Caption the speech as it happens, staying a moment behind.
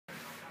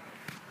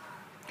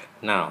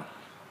Now,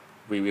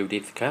 we will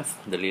discuss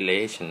the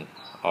relation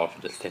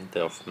of the center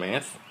of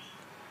mass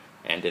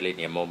and the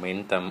linear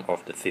momentum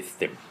of the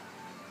system.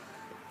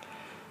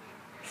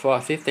 For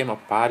a system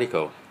of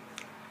particles,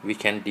 we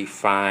can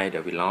define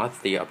the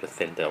velocity of the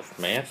center of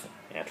mass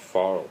as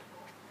follows.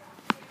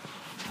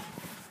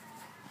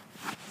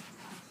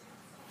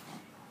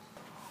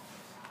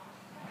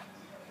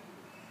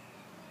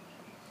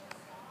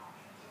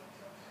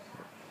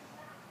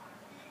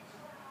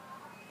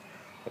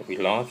 The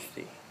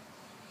velocity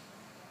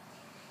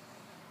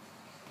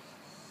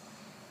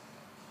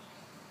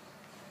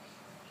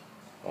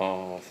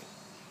of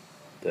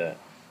the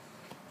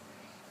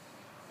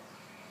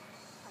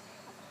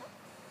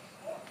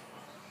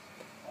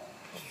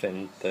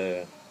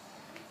center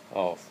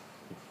of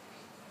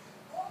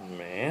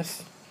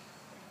mass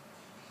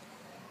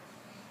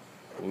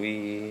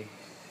VCM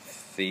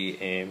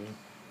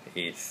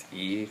is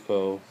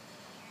equal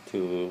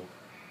to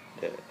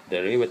the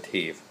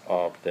derivative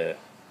of the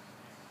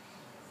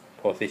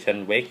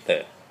position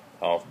vector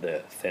of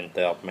the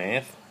center of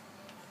mass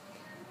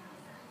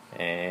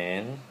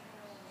and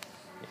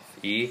is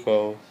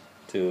equal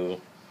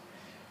to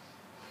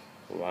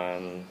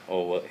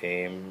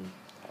 1/m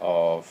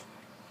of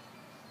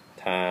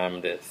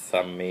time the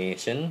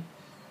summation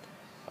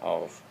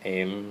of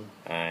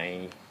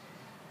mi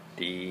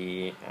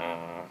dri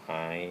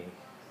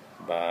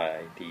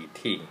by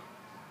dt.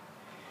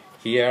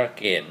 Here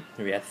again,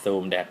 we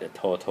assume that the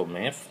total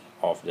mass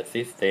of the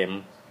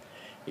system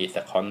is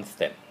a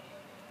constant.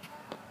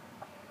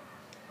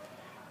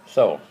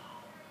 So,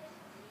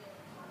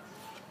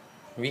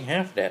 we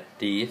have that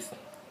this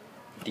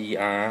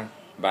dr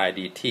by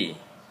dt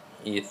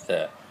is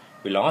the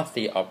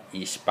velocity of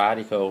each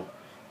particle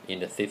in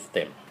the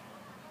system.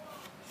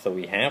 So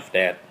we have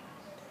that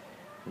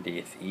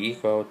this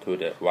equal to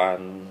the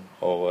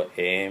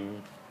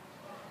 1/m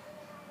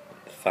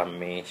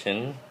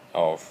summation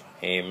of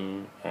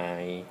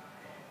mi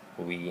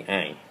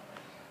vi,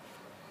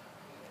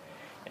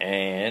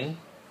 and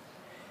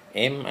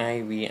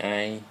mi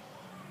vi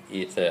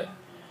is the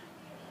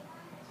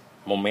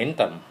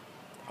momentum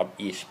of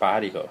each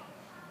particle.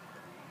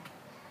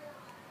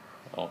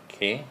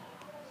 Okay.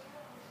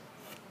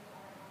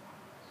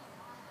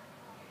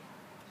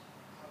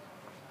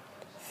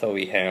 So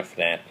we have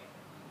that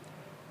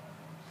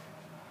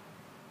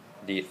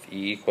this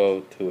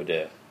equal to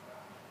the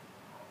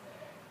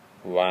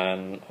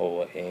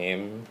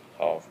 1/m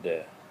of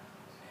the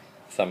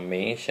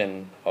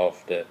summation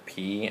of the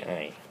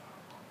pi,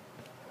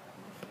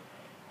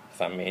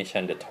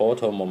 summation the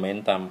total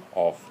momentum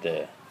of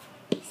the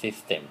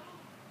system.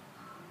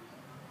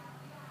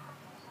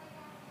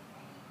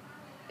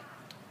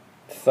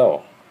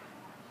 So,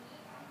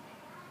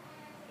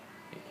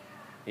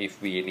 if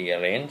we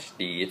rearrange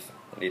these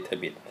a little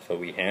bit, so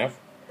we have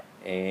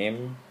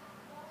MVCM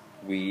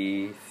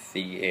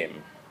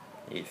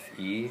is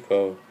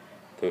equal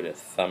to the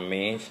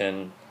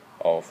summation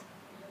of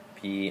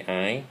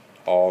pi,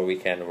 or we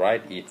can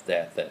write it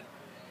as the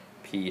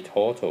P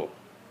total,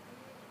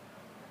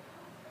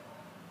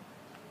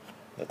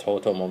 the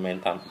total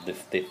momentum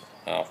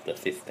of the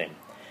system.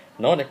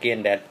 Note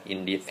again that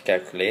in this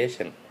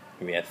calculation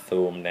we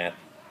assume that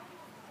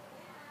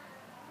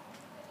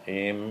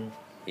m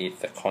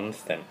is a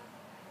constant.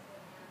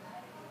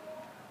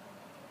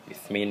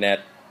 It means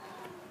that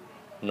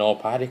no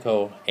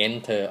particle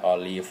enter or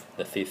leave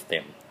the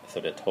system, so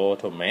the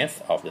total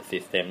mass of the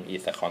system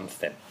is a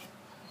constant.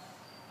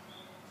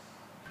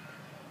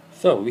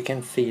 So we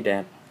can see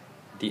that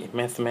the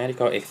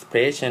mathematical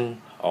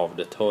expression of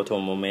the total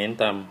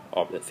momentum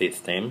of the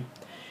system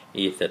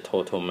is the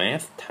total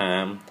mass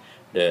times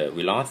the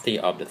velocity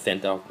of the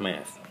center of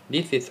mass.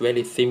 This is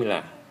very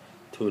similar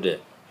to the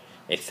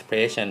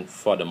expression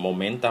for the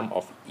momentum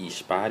of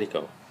each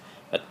particle,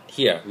 but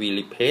here we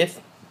replace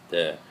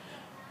the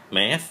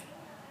mass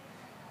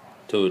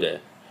to the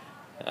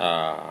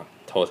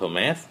total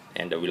mass,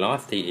 and the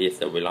velocity is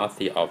the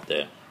velocity of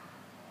the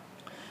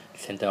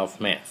center of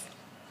mass.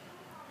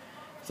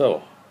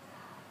 So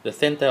the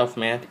center of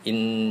mass,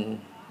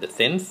 in the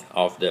sense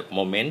of the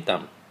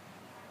momentum,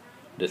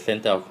 the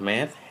center of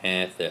mass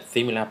has a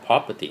similar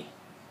property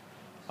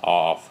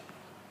of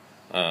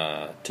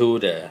to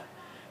the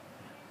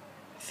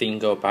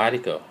single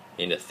particle,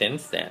 in the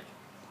sense that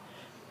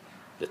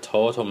the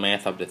total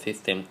mass of the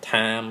system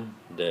times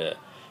the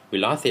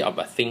velocity of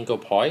a single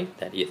point,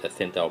 that is the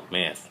center of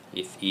mass,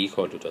 is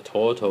equal to the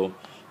total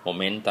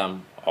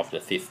momentum of the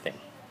system.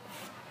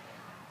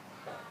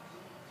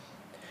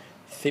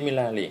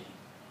 Similarly,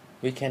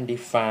 we can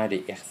define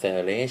the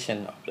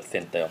acceleration of the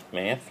center of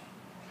mass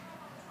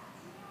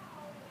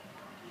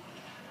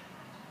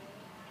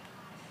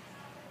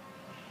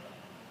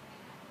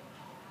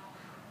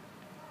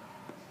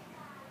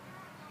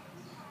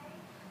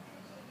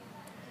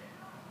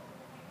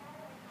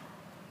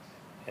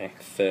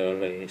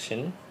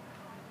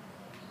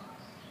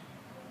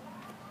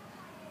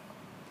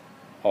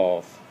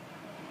of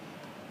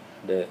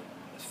the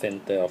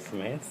center of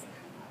mass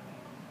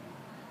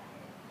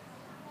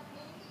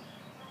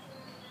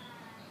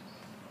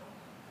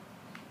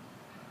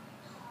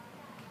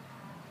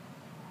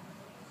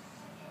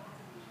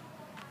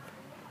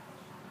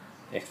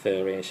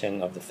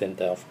acceleration of the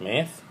center of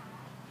mass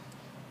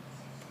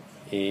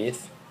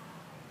is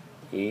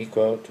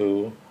equal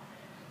to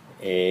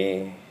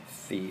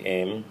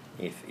ACM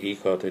is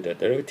equal to the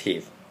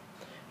derivative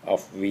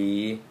of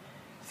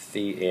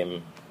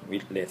VCM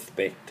with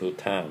respect to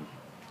time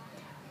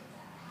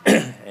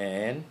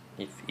and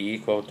it's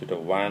equal to the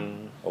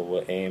 1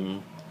 over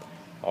m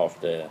of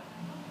the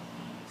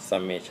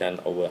summation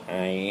over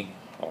I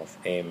of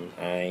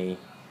mi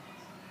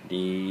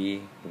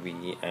dvi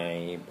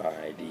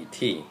by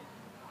dt,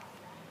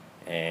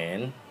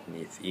 and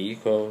it's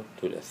equal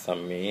to the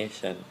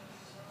summation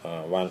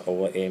 1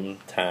 over m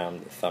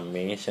times the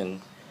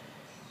summation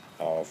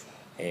of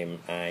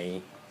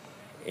mi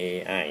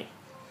ai.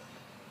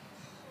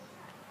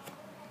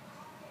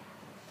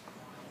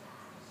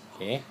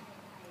 Okay,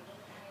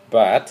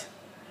 but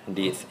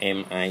this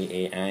mi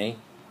ai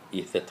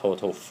is the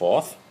total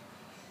force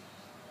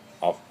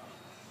of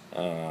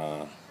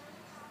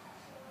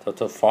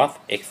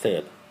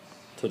exerted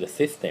to the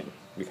system,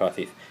 because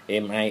it's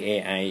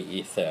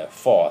MIAI is a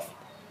force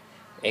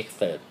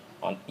exerted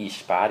on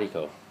each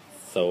particle.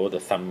 So the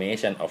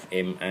summation of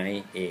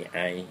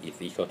MIAI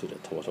is equal to the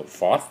total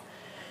force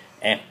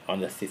act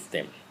on the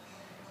system.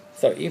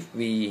 So if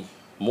we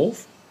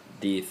move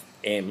this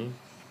M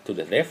to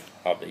the left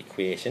of the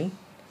equation,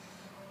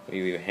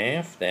 we will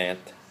have that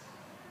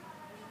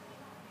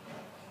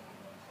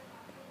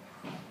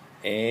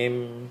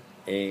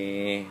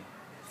MACM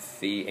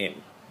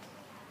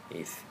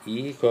is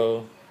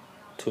equal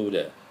to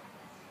the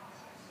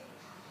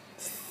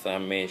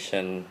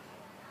summation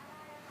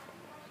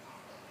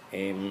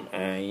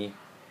MIAI,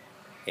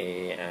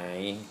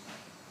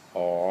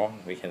 or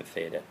we can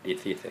say that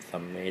this is the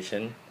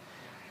summation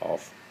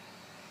of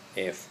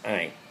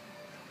Fi.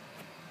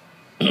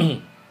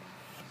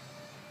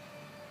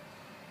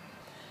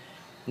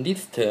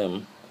 This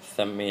term,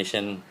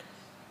 summation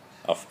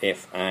of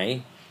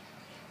Fi,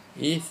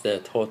 is the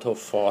total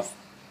force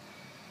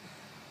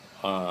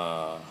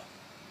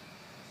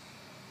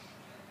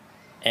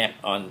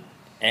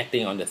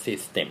acting on the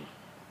system,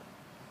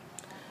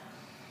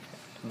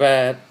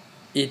 but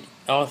it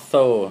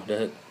also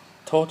the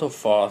total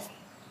force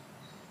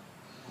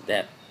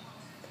that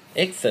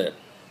exert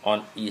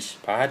on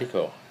each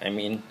particle. I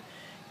mean,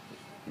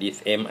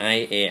 this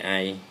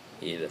MIAI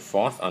is the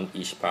force on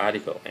each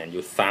particle, and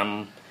you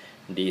sum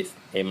this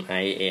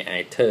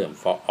MIAI term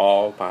for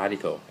all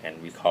particles,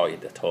 and we call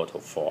it the total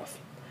force.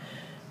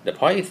 The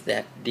point is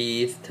that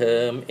this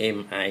term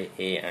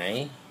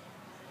MIAI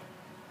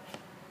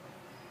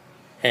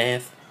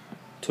has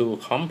two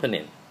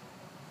components,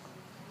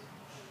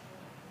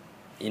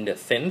 in the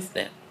sense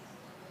that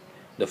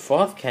the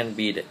force can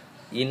be the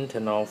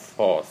internal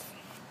force,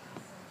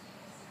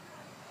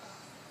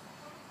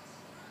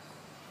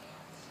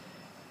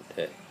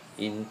 the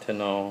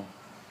internal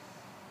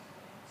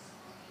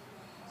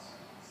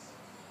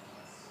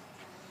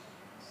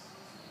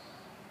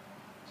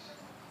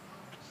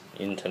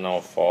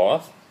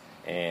force,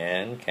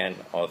 and can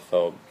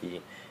also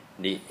be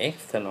the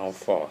external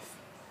force.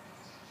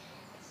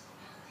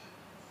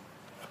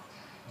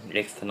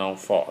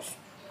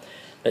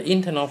 The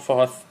internal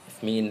force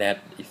means that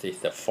it is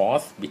the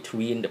force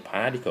between the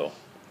particle.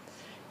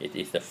 It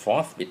is the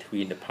force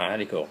between the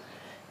particle,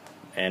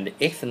 and the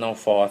external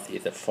force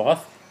is the force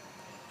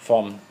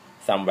from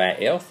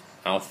somewhere else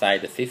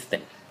outside the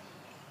system.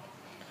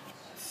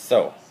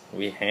 So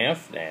we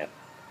have that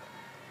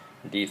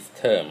this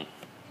term,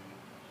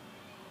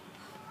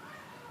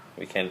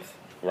 we can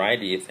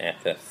write this as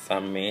the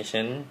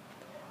summation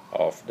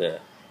of the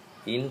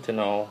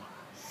internal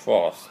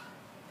force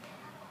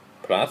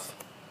plus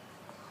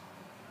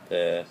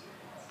the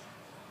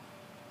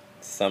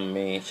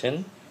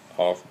summation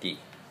of the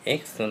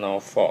external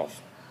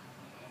force.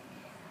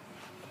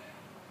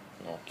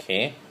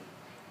 Okay,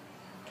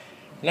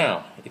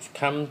 now it's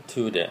come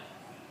to the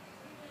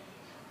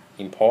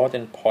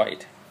important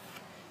point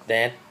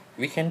that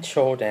we can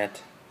show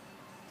that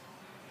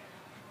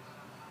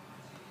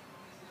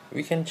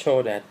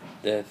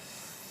the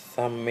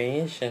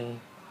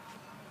summation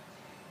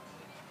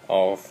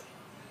of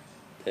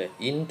the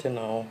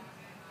internal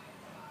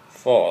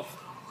force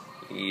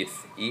is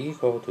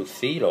equal to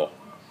 0.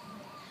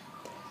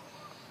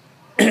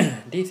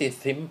 This is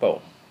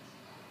simple.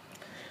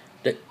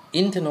 The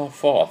internal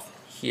force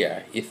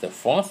here is the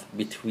force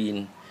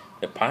between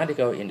the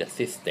particle in the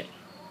system.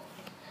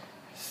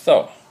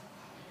 So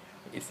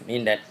it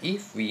means that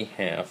if we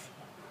have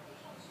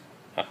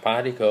a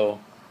particle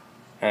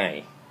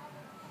I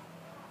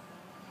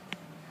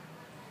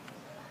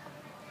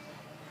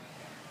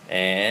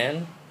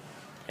and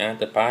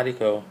the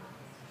particle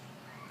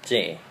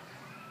J,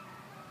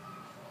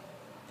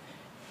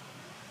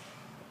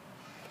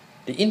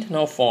 the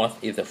internal force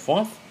is the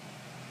force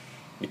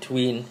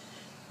between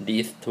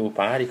these two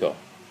particles.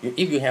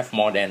 If you have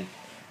more than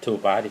two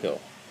particles,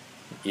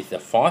 it's the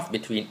force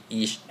between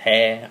each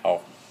pair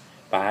of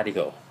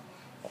particles.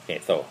 Okay,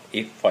 so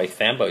if, for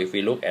example, if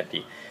we look at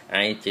the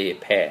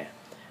IJ pair,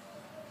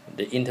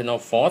 the internal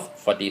force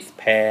for this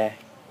pair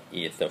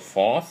is the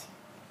force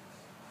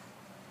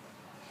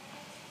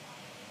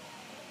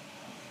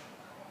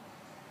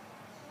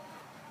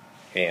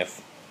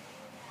F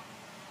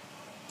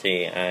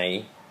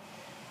Ji.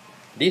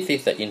 This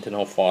is the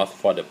internal force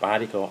for the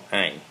particle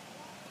I.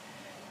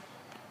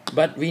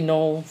 But we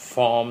know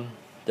from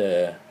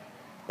the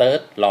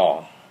third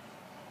law,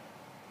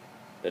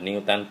 the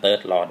Newton's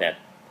third law, that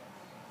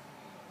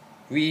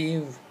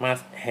we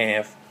must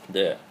have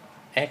the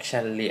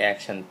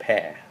action-reaction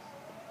pair.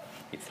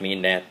 It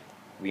means that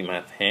we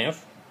must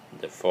have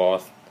the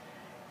force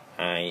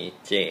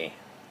Ij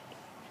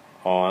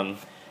on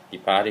the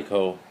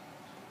particle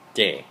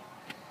J.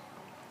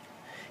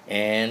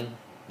 And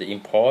the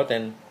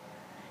important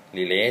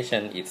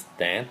relation is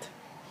that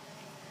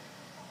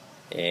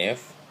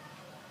F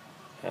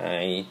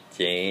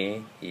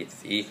Ij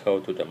is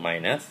equal to the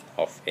minus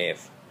of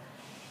F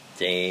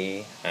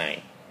Ji.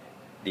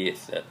 This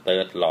is the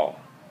third law.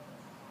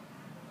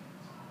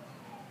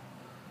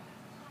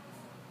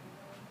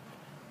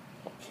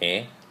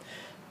 Okay,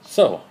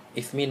 so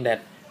it means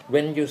that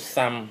when you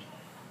sum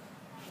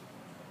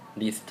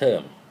this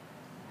term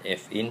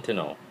F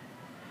internal,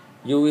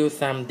 you will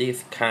sum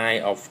this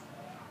kind of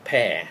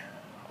pair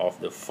of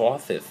the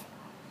forces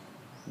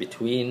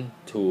between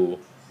two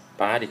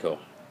particles,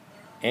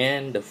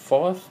 and the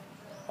force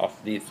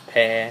of this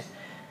pair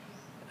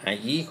are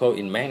equal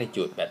in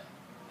magnitude but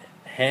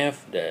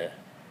have the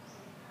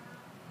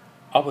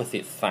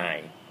opposite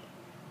sign.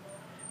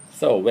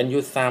 So when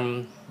you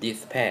sum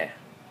this pair,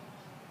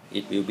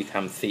 it will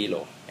become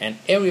 0, and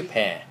every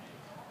pair,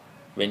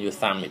 when you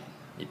sum it,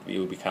 it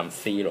will become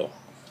 0.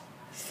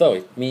 So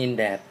it means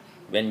that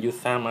when you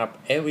sum up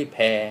every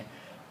pair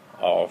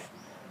of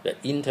the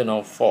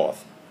internal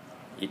force,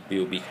 it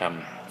will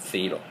become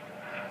 0.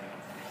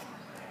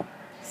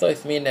 So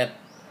it means that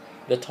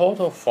the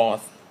total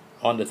force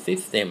on the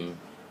system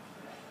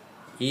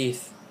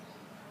is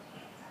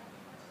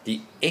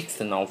the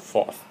external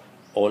force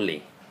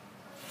only.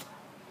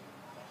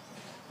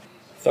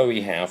 So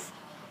we have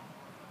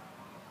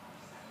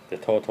the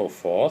total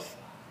force.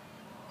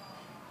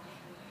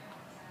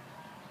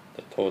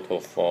 The total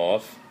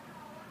force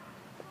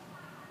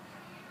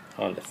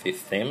on the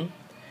system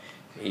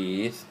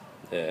is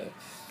the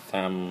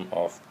sum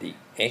of the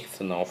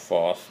external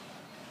force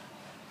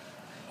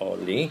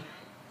only,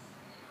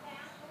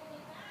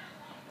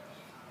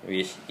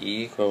 which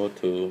equal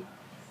to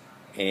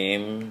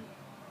MACM.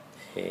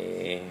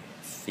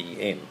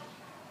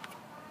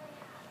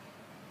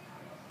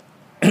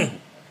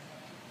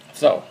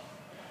 So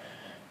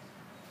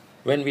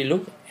when we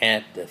look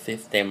at the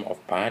system of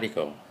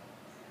particles,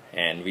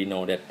 and we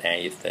know that there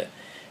is the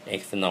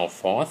external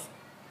force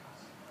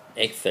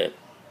exerted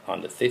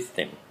on the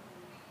system,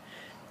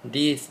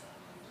 this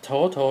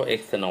total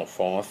external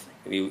force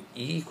will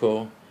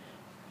equal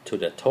to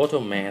the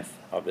total mass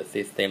of the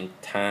system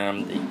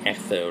times the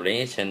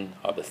acceleration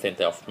of the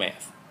center of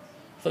mass.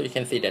 So you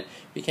can see that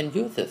we can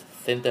use the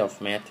center of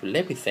mass to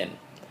represent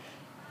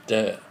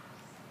the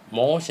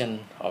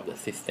motion of the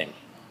system.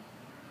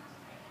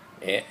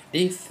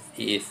 This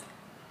is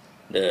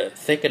the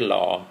second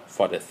law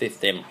for the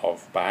system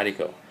of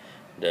particles.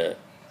 The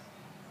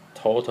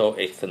total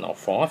external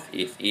force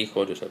is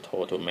equal to the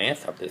total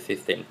mass of the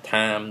system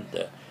times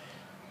the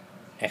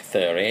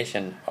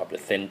acceleration of the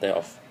center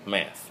of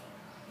mass.